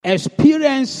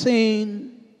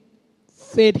Experiencing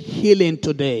faith healing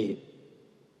today.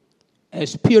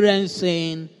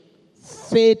 Experiencing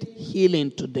faith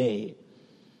healing today.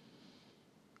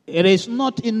 It is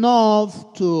not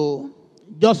enough to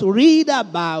just read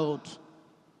about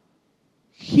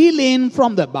healing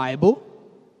from the Bible.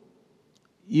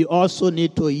 You also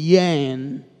need to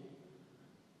yearn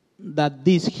that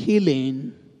this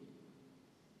healing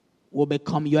will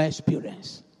become your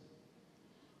experience.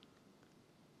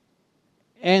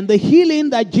 And the healing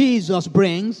that Jesus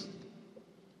brings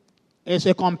is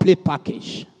a complete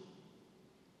package.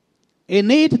 In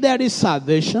it there is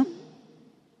salvation.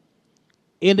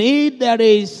 In it there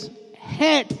is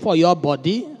health for your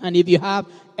body. And if you have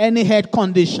any health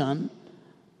condition,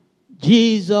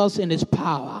 Jesus in his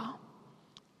power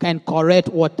can correct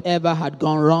whatever had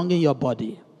gone wrong in your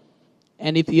body.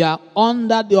 And if you are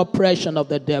under the oppression of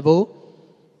the devil,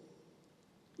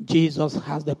 Jesus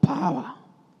has the power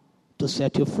to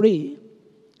set you free.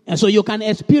 And so you can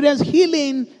experience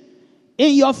healing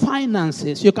in your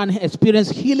finances. You can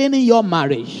experience healing in your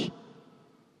marriage.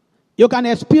 You can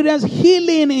experience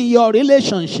healing in your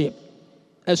relationship.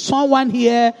 As someone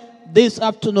here this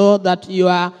afternoon that you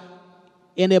are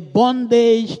in a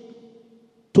bondage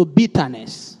to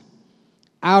bitterness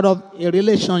out of a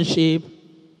relationship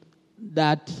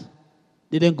that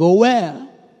didn't go well.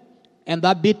 And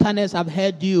that bitterness have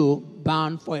held you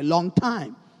bound for a long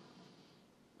time.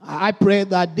 I pray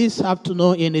that this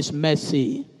afternoon in his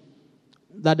mercy,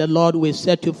 that the Lord will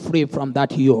set you free from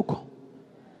that yoke.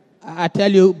 I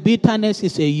tell you, bitterness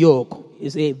is a yoke.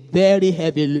 It's a very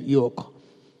heavy yoke.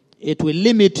 It will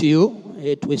limit you.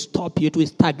 It will stop you. It will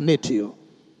stagnate you.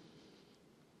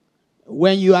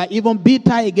 When you are even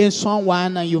bitter against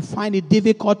someone and you find it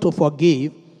difficult to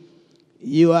forgive,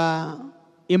 you are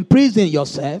imprisoning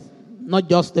yourself, not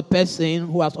just the person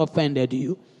who has offended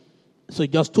you. So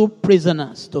just two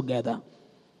prisoners together.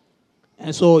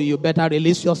 And so you better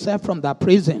release yourself from that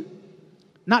prison.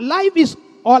 Now life is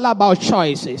all about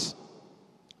choices.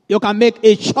 You can make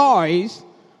a choice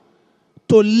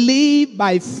to live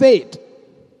by faith.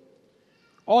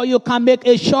 Or you can make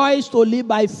a choice to live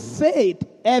by faith.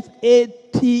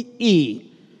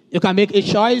 F-A-T-E. You can make a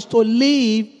choice to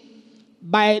live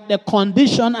by the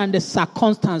condition and the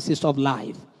circumstances of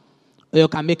life. You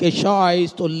can make a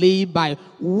choice to live by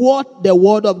what the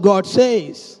Word of God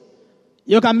says.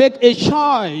 You can make a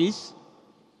choice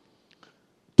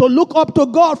to look up to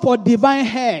God for divine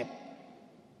help.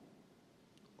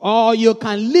 Or you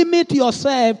can limit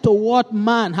yourself to what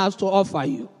man has to offer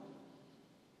you.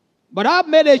 But I've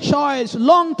made a choice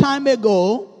long time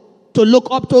ago to look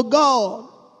up to God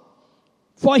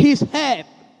for his help.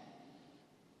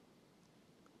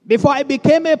 Before I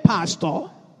became a pastor,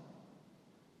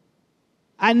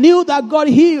 I knew that God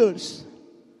heals,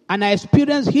 and I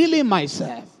experienced healing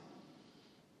myself.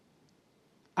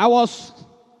 I was,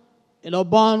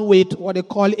 born with what they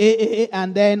call AAA,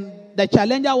 and then the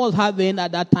challenge I was having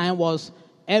at that time was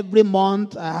every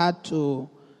month I had to,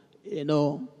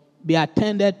 be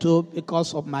attended to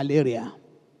because of malaria.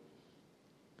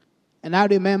 And I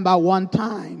remember one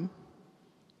time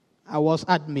I was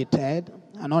admitted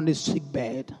and on the sick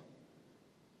bed.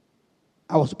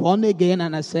 I was born again,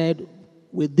 and I said,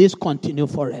 will this continue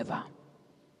forever?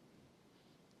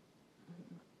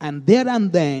 And there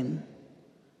and then,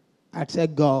 I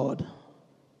said, God,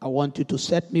 I want you to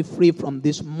set me free from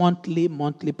this monthly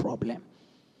problem.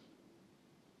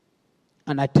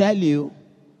 And I tell you,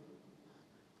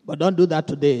 but don't do that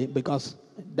today, because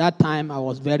that time I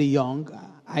was very young.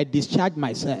 I discharged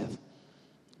myself.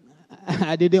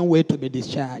 I didn't wait to be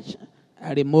discharged.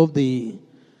 I removed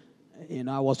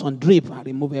I was on drip. I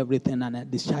removed everything and I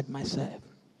discharged myself.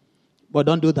 But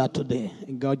don't do that today.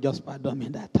 God just pardoned me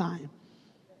that time.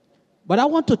 But I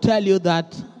want to tell you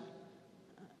that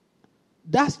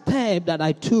step that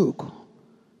I took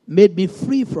made me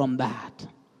free from that.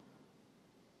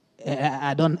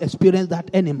 I don't experience that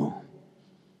anymore.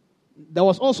 There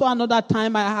was also another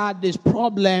time I had this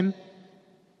problem.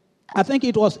 I think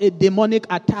it was a demonic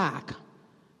attack.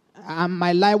 And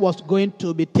my life was going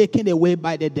to be taken away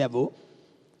by the devil.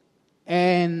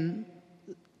 And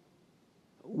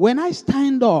when I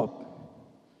stand up,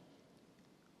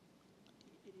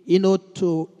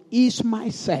 to ease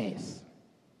myself,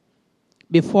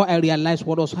 before I realized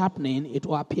what was happening, it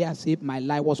would appear as if my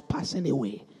life was passing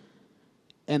away.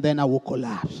 And then I would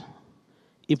collapse.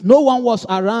 If no one was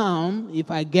around,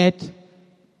 if I get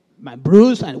my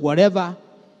bruise and whatever,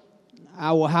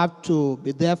 I will have to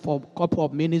be there for a couple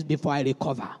of minutes before I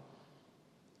recover.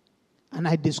 And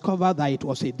I discovered that it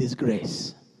was a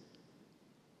disgrace.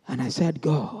 And I said,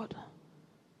 God,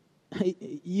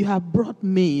 You have brought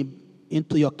me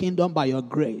into your kingdom by your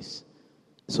grace.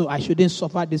 So I shouldn't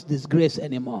suffer this disgrace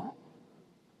anymore.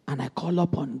 And I call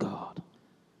upon God.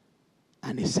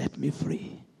 And he set me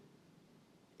free.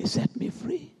 He set me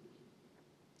free.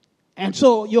 And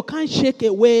so you can't shake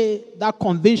away that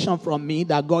conviction from me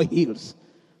that God heals.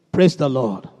 Praise the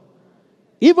Lord.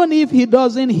 Even if he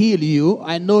doesn't heal you,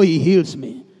 I know he heals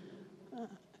me.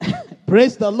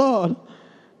 Praise the Lord.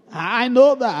 I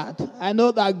know that. I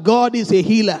know that God is a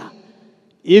healer.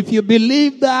 If you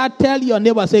believe that, tell your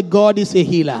neighbor, say, God is a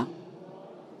healer.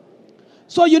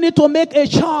 So you need to make a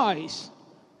choice.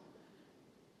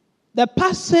 The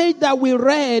passage that we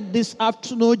read this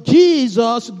afternoon,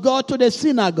 Jesus got to the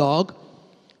synagogue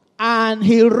and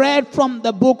he read from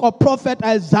the book of prophet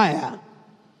Isaiah.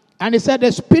 And he said,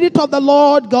 the Spirit of the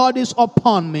Lord God is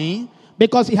upon me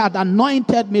because he had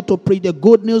anointed me to preach the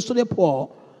good news to the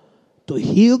poor, to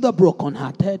heal the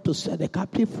brokenhearted, to set the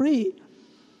captive free.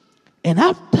 And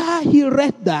after he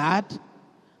read that,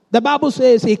 the Bible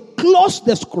says he closed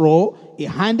the scroll, he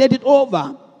handed it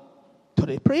over to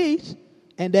the priest,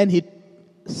 and then he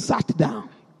sat down.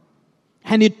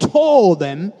 And he told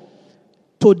them,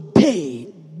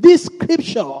 today, this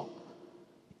scripture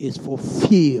is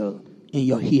fulfilled in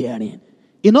your hearing.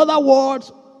 In other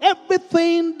words,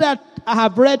 everything that I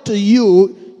have read to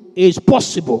you is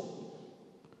possible.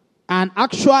 And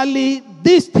actually,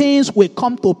 these things will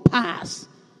come to pass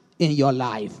in your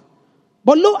life.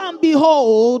 But lo and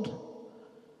behold,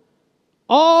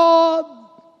 all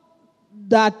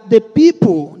that the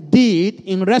people did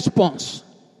in response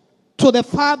to the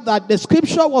fact that the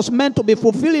scripture was meant to be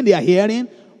fulfilled in their hearing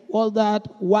was that,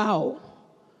 wow,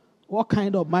 what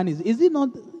kind of man is it? Is it not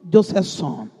Joseph's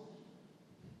son?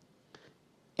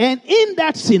 And in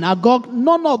that synagogue,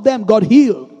 none of them got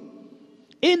healed.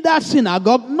 In that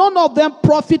synagogue, none of them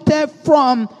profited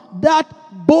from that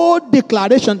bold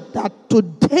declaration that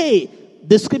today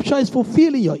the scripture is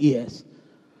fulfilled in your ears.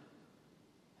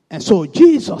 And so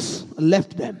Jesus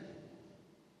left them.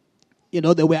 You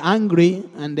know, they were angry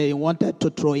and they wanted to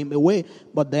throw him away,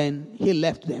 but then he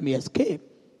left them. He escaped.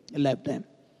 He left them.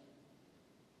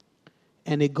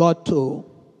 And he got to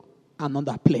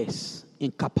another place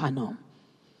in Capernaum.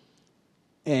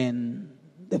 And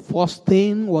the first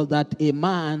thing was that a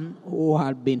man who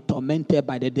had been tormented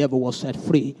by the devil was set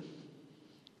free.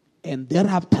 And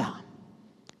thereafter,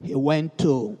 he went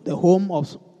to the home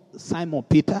of Simon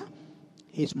Peter.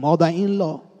 His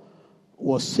mother-in-law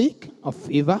was sick of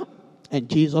fever, and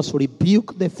Jesus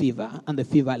rebuked the fever, and the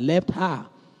fever left her.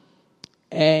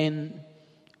 And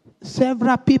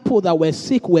several people that were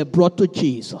sick were brought to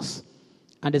Jesus.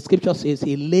 And the scripture says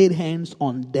he laid hands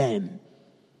on them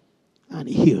and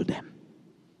he healed them.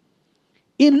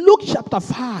 In Luke chapter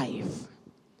 5,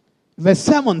 verse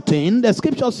 17, the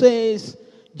scripture says,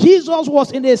 Jesus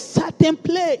was in a certain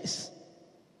place.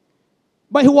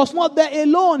 But he was not there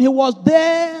alone. He was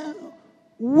there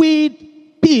with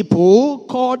people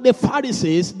called the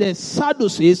Pharisees, the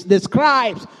Sadducees, the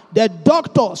scribes, the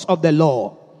doctors of the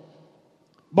law.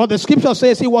 But the scripture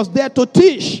says he was there to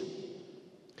teach.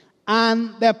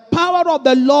 And the power of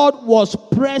the Lord was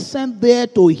present there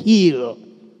to heal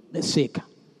the sick.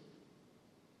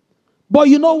 But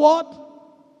you know what?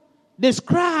 The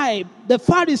scribe, the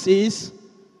Pharisees,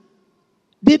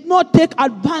 did not take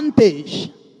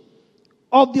advantage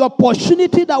of the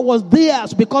opportunity that was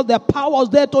theirs because their power was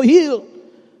there to heal.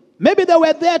 Maybe they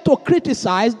were there to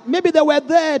criticize. Maybe they were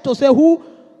there to say, who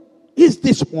is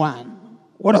this one?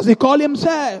 What does he call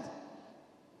himself?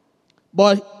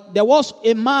 But there was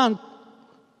a man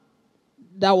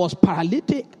that was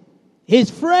paralytic. His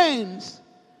friends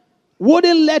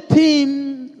wouldn't let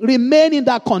him remain in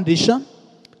that condition.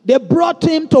 They brought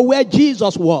him to where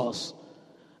Jesus was.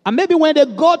 And maybe when they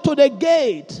got to the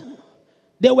gate,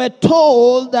 they were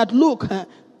told that, look,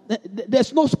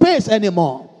 there's no space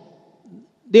anymore.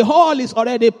 The hall is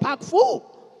already packed full.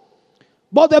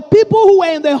 But the people who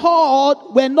were in the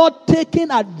hall were not taking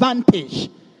advantage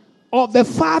of the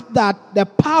fact that the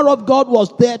power of God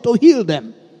was there to heal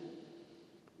them.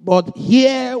 But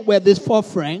here were these four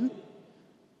friends.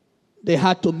 They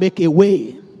had to make a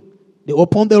way. They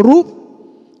opened the roof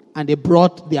and they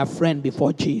brought their friend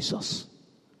before Jesus.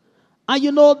 And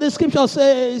you know, the scripture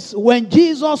says, when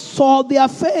Jesus saw their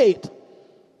faith,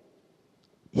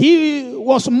 he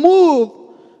was moved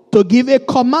to give a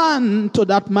command to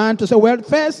that man to say, well,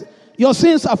 first, your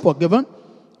sins are forgiven.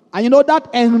 And you know, that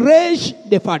enraged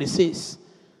the Pharisees.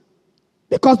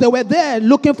 Because they were there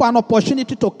looking for an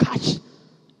opportunity to catch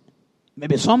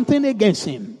maybe something against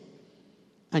him.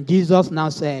 And Jesus now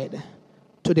said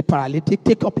to the paralytic,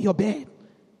 take up your bed,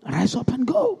 rise up and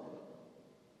go.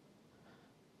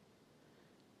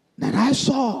 Then I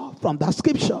saw from that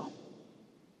scripture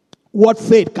what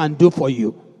faith can do for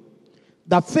you.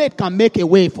 That faith can make a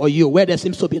way for you where there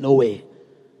seems to be no way.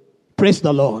 Praise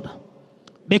the Lord.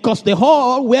 Because the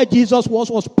hall where Jesus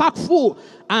was packed full,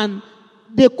 and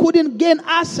they couldn't gain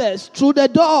access through the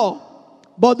door.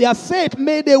 But their faith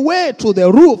made a way to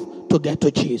the roof to get to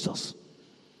Jesus.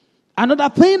 Another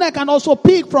thing I can also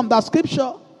pick from that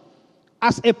scripture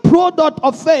as a product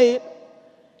of faith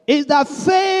is that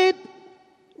faith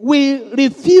will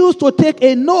refuse to take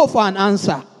a no for an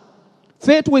answer.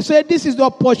 Faith will say, this is the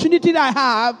opportunity that I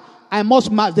have, I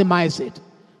must maximize it.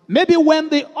 Maybe when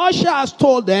the ushers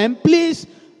told them, please,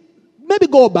 maybe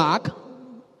go back,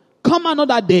 come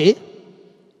another day.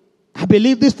 I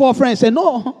believe these 4 friends said,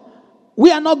 no,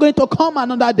 we are not going to come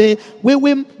another day. We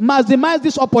will maximize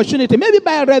this opportunity. Maybe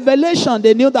by revelation,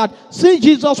 they knew that since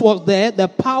Jesus was there, the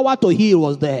power to heal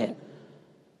was there.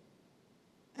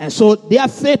 And so their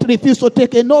faith refused to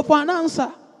take a no for an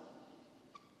answer.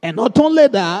 And not only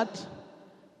that,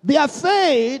 their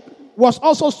faith was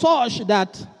also such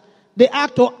that they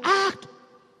had to act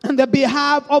on the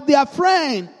behalf of their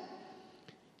friend.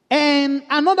 And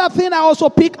another thing I also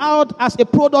picked out as a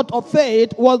product of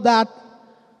faith was that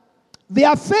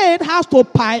their faith has to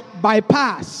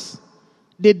bypass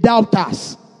the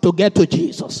doubters to get to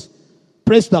Jesus.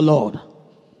 Praise the Lord.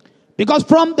 Because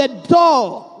from the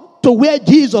door to where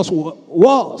Jesus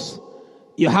was,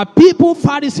 you have people,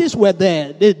 Pharisees were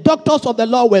there, the doctors of the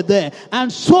law were there,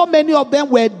 and so many of them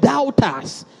were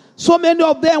doubters. So many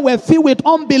of them were filled with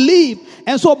unbelief.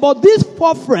 And so, but these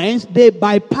 4 friends, they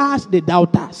bypassed the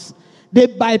doubters. They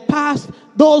bypassed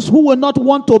those who would not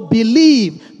want to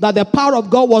believe that the power of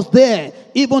God was there,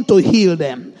 even to heal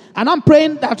them. And I'm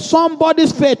praying that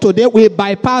somebody's faith today will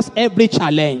bypass every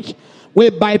challenge,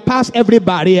 will bypass every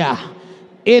barrier,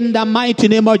 in the mighty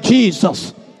name of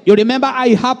Jesus. You remember how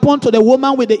it happened to the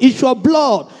woman with the issue of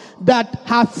blood, that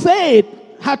her faith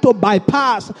had to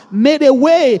bypass, made a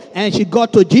way, and she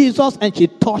got to Jesus and she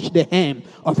touched the hem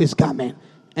of his garment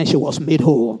and she was made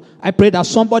whole. I pray that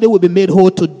somebody will be made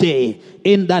whole today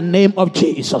in the name of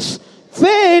Jesus.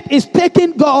 Faith is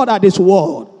taking God at his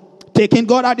word. Taking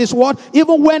God at his word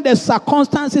even when the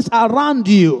circumstances around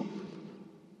you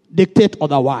dictate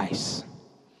otherwise.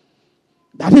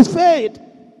 That is faith.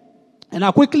 And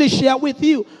I'll quickly share with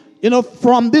you,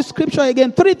 from this scripture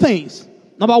again, 3 things.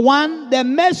 Number 1, the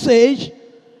message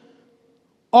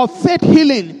of faith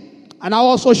healing. And I'll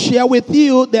also share with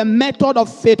you the method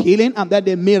of faith healing and then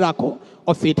the miracle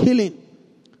of faith healing.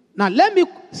 Now let me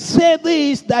say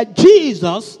this, that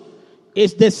Jesus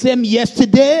is the same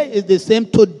yesterday, is the same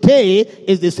today,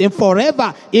 is the same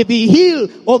forever. If he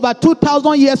healed over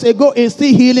 2,000 years ago, he's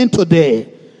still healing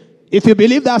today. If you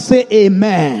believe that, say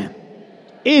amen.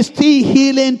 He's still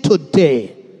healing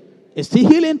today. It's still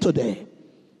healing today.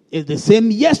 It's the same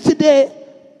yesterday,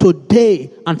 today,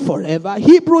 and forever.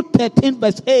 Hebrews 13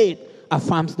 verse 8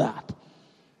 affirms that.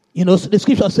 The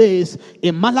scripture says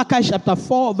in Malachi chapter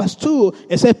 4 verse 2,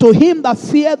 it said, to him that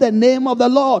fear the name of the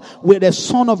Lord will the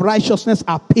Son of Righteousness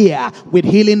appear with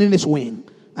healing in his wing.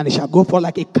 And he shall go forth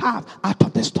like a calf out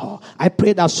of the stall. I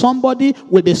pray that somebody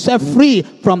will be set free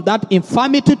from that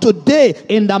infirmity today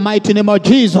in the mighty name of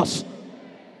Jesus.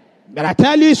 But I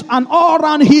tell you, it's an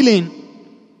all-round healing.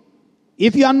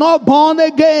 If you are not born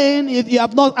again, if you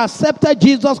have not accepted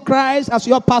Jesus Christ as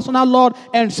your personal Lord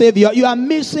and Savior, you are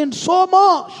missing so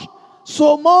much,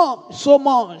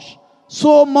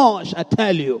 I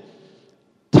tell you.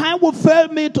 Time will fail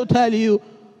me to tell you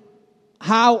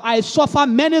how I suffer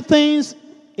many things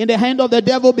in the hand of the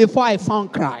devil before I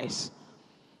found Christ.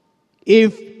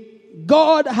 If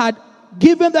God had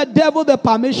given the devil the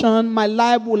permission, my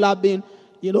life would have been,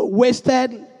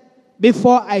 wasted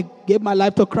before I gave my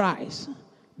life to Christ.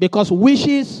 Because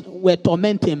wishes were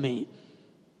tormenting me.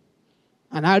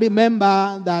 And I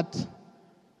remember that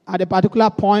at a particular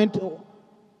point,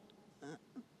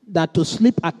 that to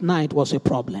sleep at night was a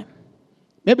problem.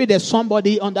 Maybe there's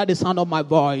somebody under the sound of my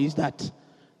voice that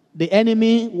the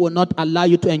enemy will not allow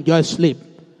you to enjoy sleep.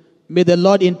 May the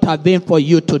Lord intervene for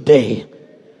you today.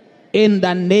 In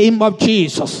the name of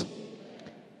Jesus.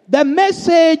 The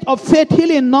message of faith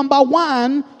healing, number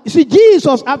 1, you see,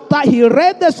 Jesus, after he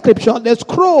read the scripture, the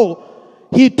scroll,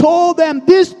 he told them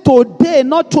this today,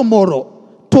 not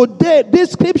tomorrow. Today,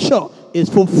 this scripture is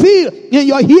fulfilled in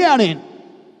your hearing.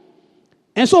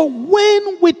 And so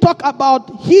when we talk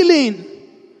about healing,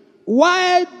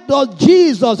 why does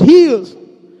Jesus heal?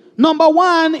 Number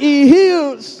 1, he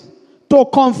heals to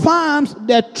confirm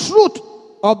the truth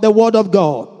of the word of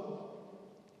God.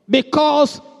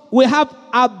 Because we have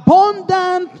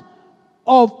abundance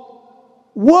of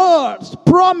words,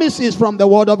 promises from the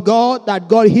word of God that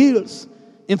God heals.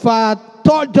 In fact,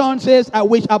 3 John says, I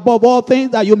wish above all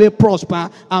things that you may prosper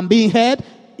and be in health,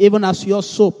 even as your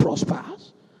soul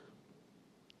prospers.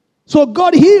 So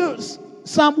God heals.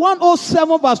 Psalm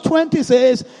 107 verse 20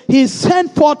 says, He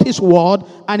sent forth His word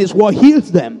and His word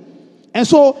heals them. And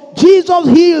so Jesus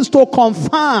heals to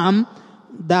confirm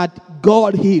that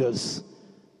God heals.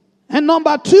 And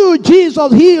number 2,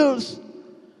 Jesus heals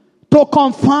to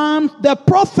confirm the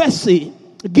prophecy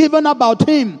given about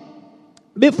Him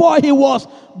before He was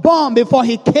born, before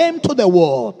He came to the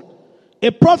world.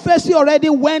 A prophecy already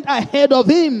went ahead of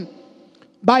Him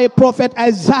by a prophet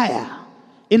Isaiah.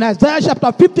 In Isaiah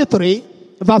chapter 53,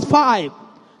 verse 5,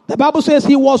 the Bible says,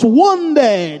 He was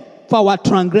wounded for our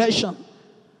transgression.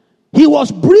 He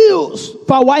was bruised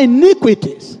for our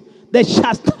iniquities. The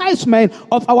chastisement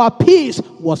of our peace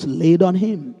was laid on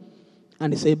Him.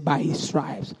 And He said, by His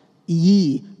stripes,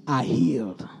 ye are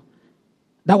healed.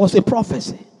 That was a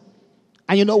prophecy.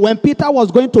 And you know, when Peter was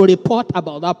going to report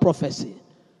about that prophecy,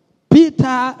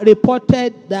 Peter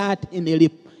reported that in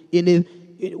a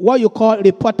what you call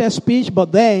reported speech,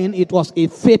 but then it was a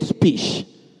faith speech.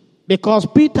 Because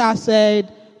Peter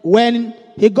said, when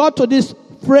he got to this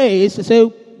phrase, he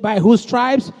said, by whose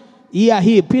stripes ye are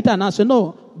healed. Peter now said,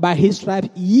 no, by His stripes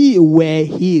ye were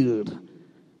healed.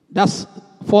 That's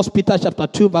 1 Peter chapter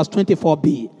 2 verse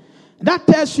 24b. That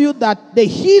tells you that the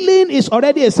healing is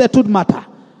already a settled matter.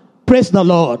 Praise the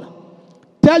Lord.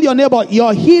 Tell your neighbor,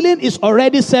 your healing is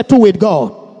already settled with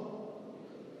God.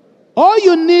 All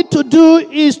you need to do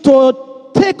is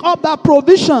to take up that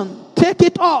provision. Take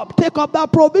it up. Take up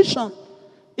that provision.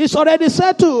 It's already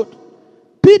settled.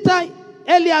 Peter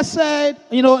earlier said,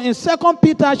 in 2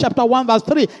 Peter chapter 1 verse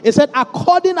 3, he said,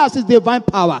 according as His divine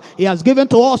power, He has given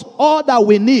to us all that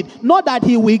we need. Not that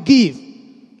He will give.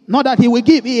 Not that He will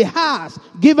give. He has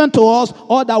given to us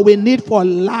all that we need for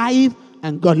life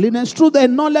and godliness through the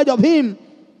knowledge of Him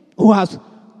who has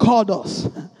called us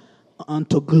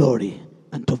unto glory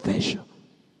and to virtue.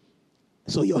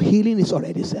 So your healing is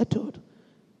already settled.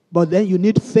 But then you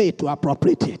need faith to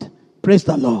appropriate it. Praise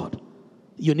the Lord.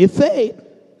 You need faith.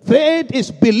 Faith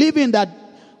is believing that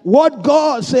what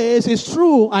God says is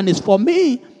true and is for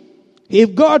me.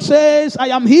 If God says, I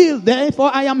am healed,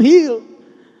 therefore I am healed.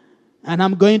 And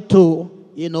I'm going to,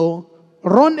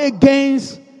 run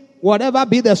against whatever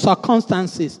be the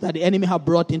circumstances that the enemy have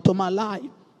brought into my life.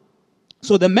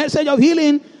 So the message of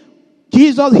healing,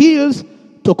 Jesus heals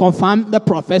to confirm the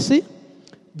prophecy.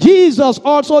 Jesus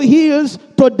also heals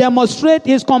to demonstrate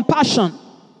His compassion.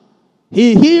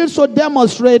 He heals to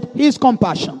demonstrate His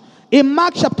compassion. In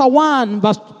Mark chapter 1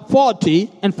 verse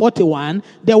 40 and 41,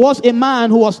 there was a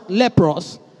man who was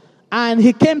leprous. And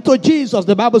he came to Jesus.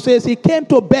 The Bible says he came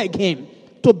to beg Him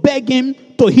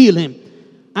to heal him.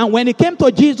 And when he came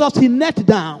to Jesus, he knelt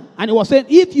down. And he was saying,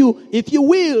 if you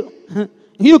will,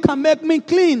 you can make me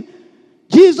clean.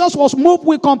 Jesus was moved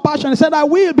with compassion. He said, I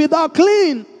will be thou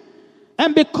clean.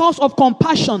 And because of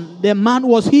compassion, the man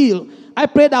was healed. I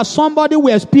pray that somebody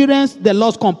will experience the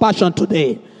Lord's compassion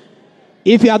today.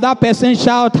 If you are that person,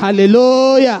 shout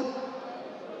hallelujah.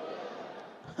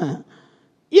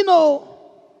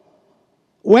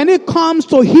 When it comes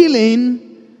to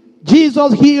healing,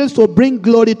 Jesus heals to bring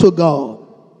glory to God.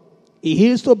 He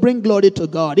heals to bring glory to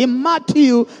God. In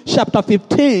Matthew chapter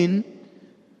 15,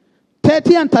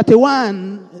 30 and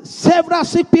 31, several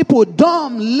sick people,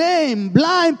 dumb, lame,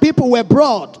 blind people were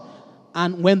brought.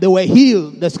 And when they were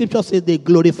healed, the scripture says they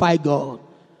glorify God.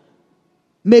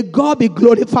 May God be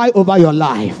glorified over your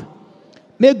life.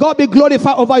 May God be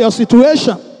glorified over your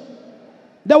situation.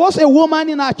 There was a woman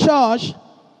in our church.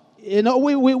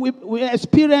 We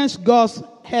experienced God's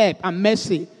help and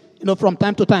mercy, from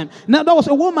time to time. Now, there was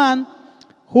a woman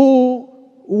who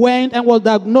went and was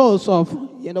diagnosed of,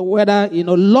 whether,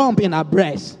 lump in her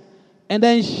breast. And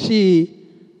then she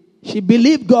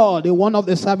believed God in one of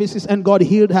the services and God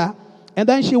healed her. And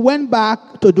then she went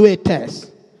back to do a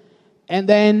test. And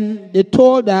then they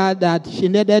told her that she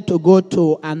needed to go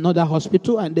to another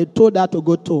hospital, and they told her to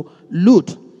go to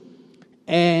Lut.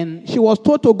 And she was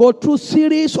told to go through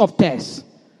series of tests.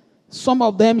 Some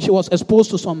of them she was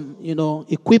exposed to some,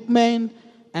 equipment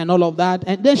and all of that.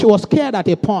 And then she was scared at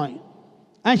a point.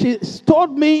 And she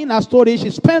told me in her story she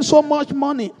spent so much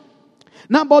money.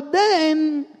 Now, but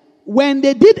then when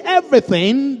they did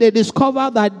everything, they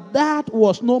discovered that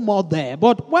was no more there.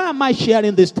 But why am I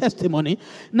sharing this testimony?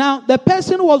 Now, the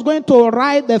person who was going to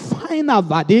write the final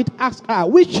verdict asked her,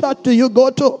 which church do you go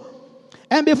to?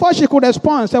 And before she could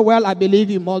respond, said, well, I believe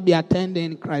you must be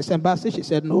attending Christ Embassy. She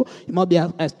said, no. You must be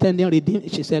attending Redeem.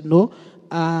 She said, no.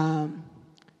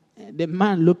 The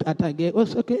man looked at her again. Oh,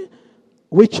 okay.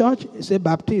 Which church? He said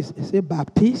Baptist. He said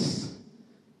Baptist.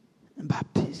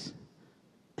 Baptist.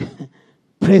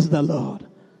 Praise the Lord.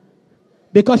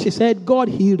 Because she said God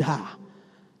healed her.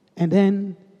 And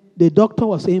then the doctor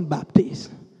was saying Baptist.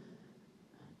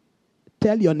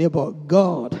 Tell your neighbor,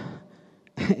 God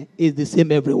is the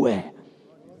same everywhere.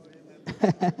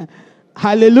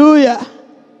 Hallelujah.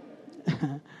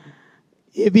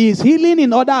 If he is healing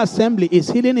in other assembly, he's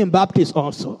healing in Baptist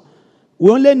also.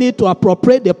 We only need to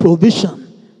appropriate the provision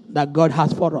that God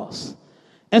has for us.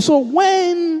 And so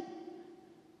when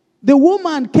the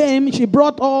woman came, she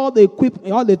brought all the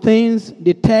equipment, all the things,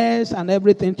 the tests and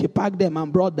everything. She packed them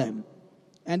and brought them.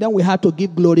 And then we had to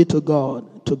give glory to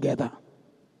God together.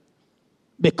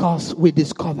 Because we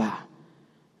discover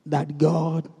that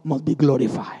God must be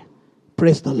glorified.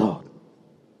 Praise the Lord.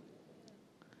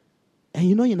 And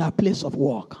you know, in her place of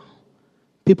work,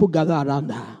 people gather around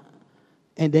her.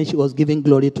 And then she was giving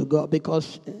glory to God.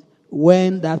 Because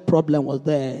when that problem was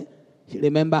there, she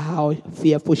remembered how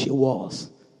fearful she was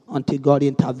until God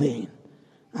intervened.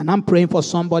 And I'm praying for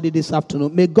somebody this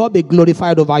afternoon. May God be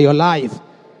glorified over your life.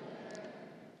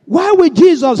 Why will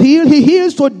Jesus heal? He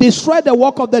heals to destroy the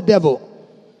work of the devil.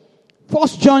 1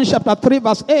 John chapter 3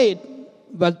 verse 8.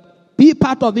 But B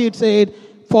part of it said,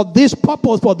 for this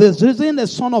purpose, for this reason, the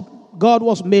Son of God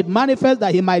was made manifest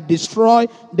that he might destroy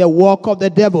the work of the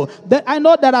devil. I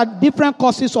know there are different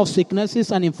causes of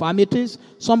sicknesses and infirmities.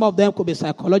 Some of them could be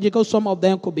psychological. Some of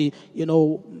them could be,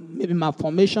 maybe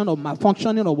malformation or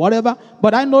malfunctioning or whatever.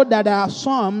 But I know that there are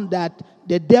some that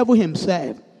the devil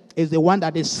himself is the one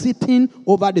that is sitting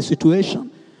over the situation.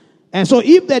 And so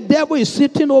if the devil is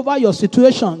sitting over your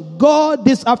situation, God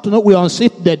this afternoon will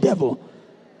unseat the devil.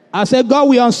 I said, God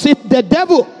will unseat the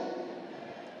devil.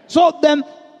 So the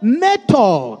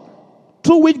method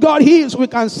through which God heals, we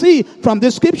can see from the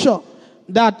scripture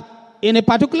that in a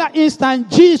particular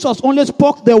instance, Jesus only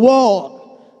spoke the word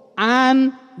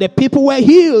and the people were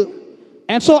healed.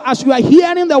 And so as you are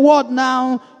hearing the word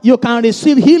now, you can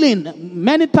receive healing.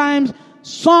 Many times,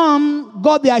 some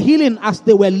got their healing as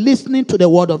they were listening to the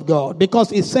word of God, because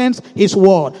he sends his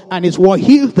word and his word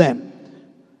healed them.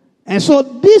 And so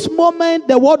this moment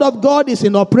the word of God is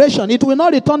in operation. It will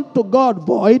not return to God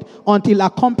void until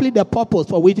accomplish the purpose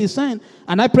for which he sent.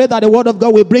 And I pray that the word of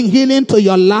God will bring healing to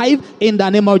your life in the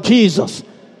name of Jesus.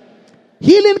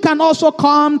 Healing can also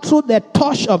come through the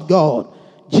touch of God.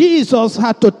 Jesus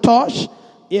had to touch,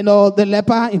 the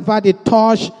leper. In fact, he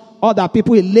touched other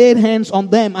people. He laid hands on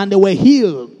them and they were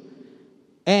healed.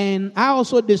 And I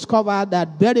also discovered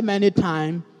that very many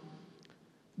times,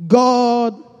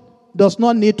 God does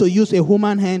not need to use a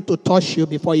human hand to touch you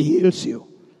before he heals you.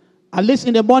 At least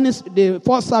in the morning, the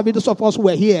first service of us who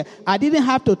were here, I didn't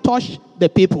have to touch the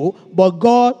people, but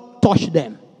God touched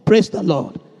them. Praise the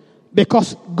Lord.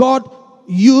 Because God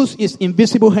used his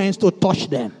invisible hands to touch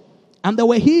them. And they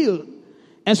were healed.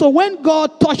 And so when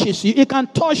God touches you, he can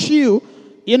touch you,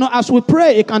 as we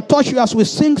pray. He can touch you as we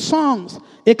sing songs.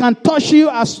 He can touch you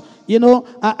as,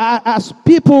 as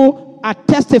people are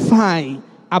testifying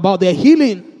about their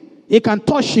healing. It can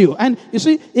touch you. And you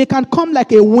see, it can come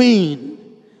like a wind.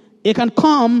 It can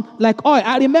come like oil.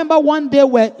 I remember one day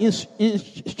we're in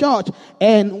church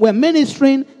and we're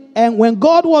ministering, and when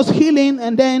God was healing,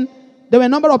 and then there were a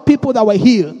number of people that were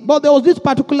healed. But there was this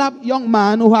particular young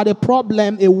man who had a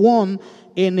problem, a wound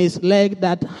in his leg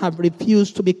that have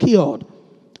refused to be cured.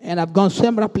 And I've gone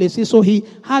several places. So he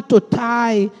had to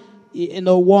tie,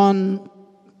 one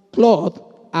cloth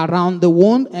around the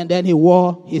wound, and then he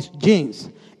wore his jeans.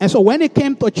 And so when he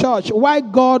came to church, while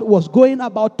God was going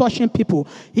about touching people,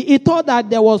 he thought that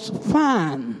there was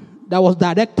fan that was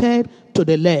directed to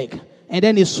the leg. And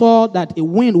then he saw that a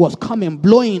wind was coming,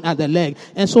 blowing at the leg.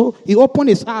 And so he opened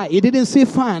his eye. He didn't see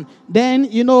fan. Then,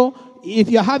 if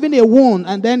you're having a wound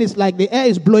and then it's like the air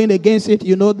is blowing against it,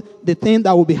 the thing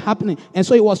that will be happening. And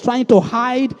so he was trying to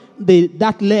hide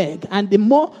that leg. And the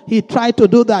more he tried to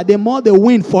do that, the more the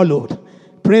wind followed.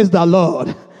 Praise the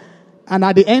Lord. And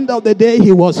at the end of the day,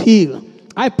 he was healed.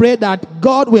 I pray that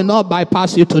God will not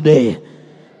bypass you today.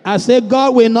 I say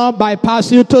God will not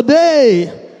bypass you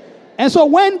today. And so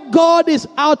when God is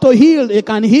out to heal, he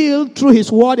can heal through his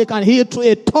word. He can heal through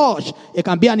a touch. It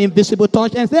can be an invisible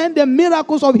touch. And then the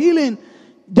miracles of healing,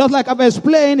 just like I've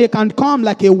explained, it can come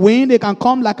like a wind. It can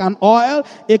come like an oil.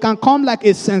 It can come like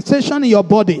a sensation in your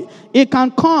body. It can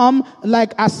come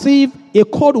like as if a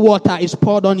cold water is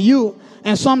poured on you.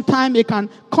 And sometimes it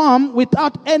can come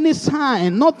without any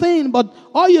sign, nothing. But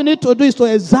all you need to do is to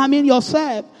examine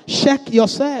yourself, check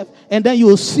yourself, and then you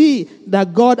will see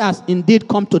that God has indeed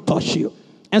come to touch you.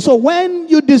 And so when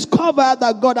you discover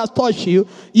that God has touched you,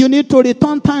 you need to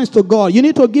return thanks to God. You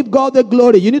need to give God the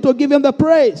glory. You need to give him the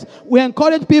praise. We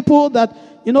encourage people that,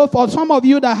 for some of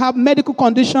you that have medical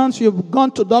conditions, you've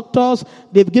gone to doctors,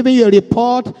 they've given you a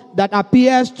report that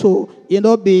appears to,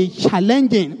 be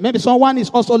challenging. Maybe someone is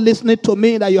also listening to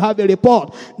me that you have a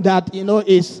report that,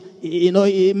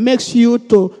 it makes you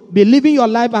to be living your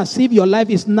life as if your life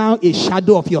is now a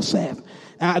shadow of yourself.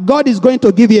 God is going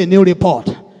to give you a new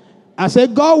report. I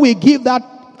said, God will give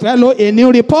that fellow a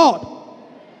new report.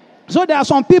 So there are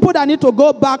some people that need to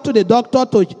go back to the doctor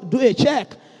to do a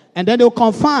check. And then they'll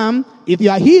confirm if you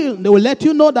are healed. They will let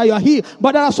you know that you are healed.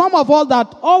 But there are some of us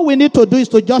that all we need to do is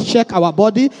to just check our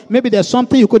body. Maybe there's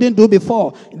something you couldn't do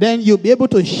before. Then you'll be able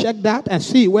to check that and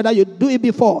see whether you do it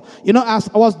before. As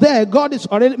I was there, God is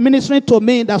already ministering to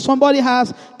me that somebody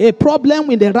has a problem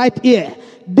with the right ear.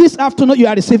 This afternoon you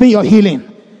are receiving your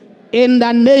healing. In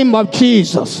the name of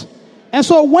Jesus. And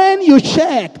so when you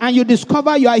check and you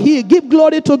discover you are healed, give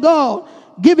glory to God.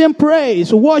 Give him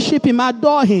praise, worship him,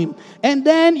 adore him. And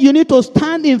then you need to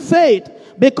stand in faith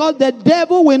because the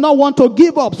devil will not want to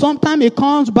give up. Sometimes he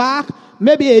comes back,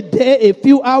 maybe a day, a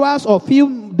few hours, or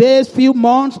few days, few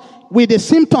months with the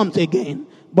symptoms again.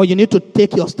 But you need to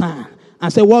take your stand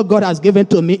and say, what God has given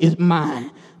to me is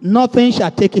mine. Nothing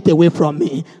shall take it away from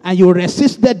me. And you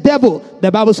resist the devil.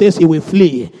 The Bible says he will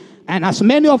flee. And as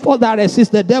many of us that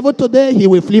resist the devil today, he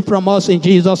will flee from us in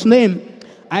Jesus' name.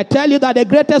 I tell you that the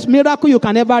greatest miracle you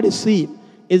can ever receive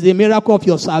is the miracle of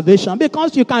your salvation.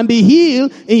 Because you can be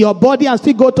healed in your body and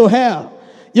still go to hell.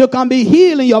 You can be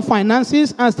healed in your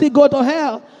finances and still go to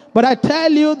hell. But I tell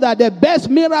you that the best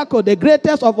miracle, the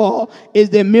greatest of all, is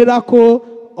the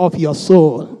miracle of your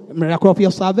soul. The miracle of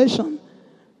your salvation.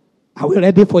 Are we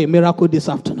ready for a miracle this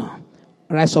afternoon?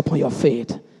 Rise up on your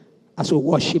faith as we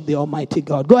worship the Almighty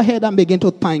God. Go ahead and begin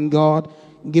to thank God.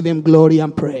 Give him glory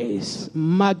and praise.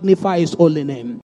 Magnify his holy name.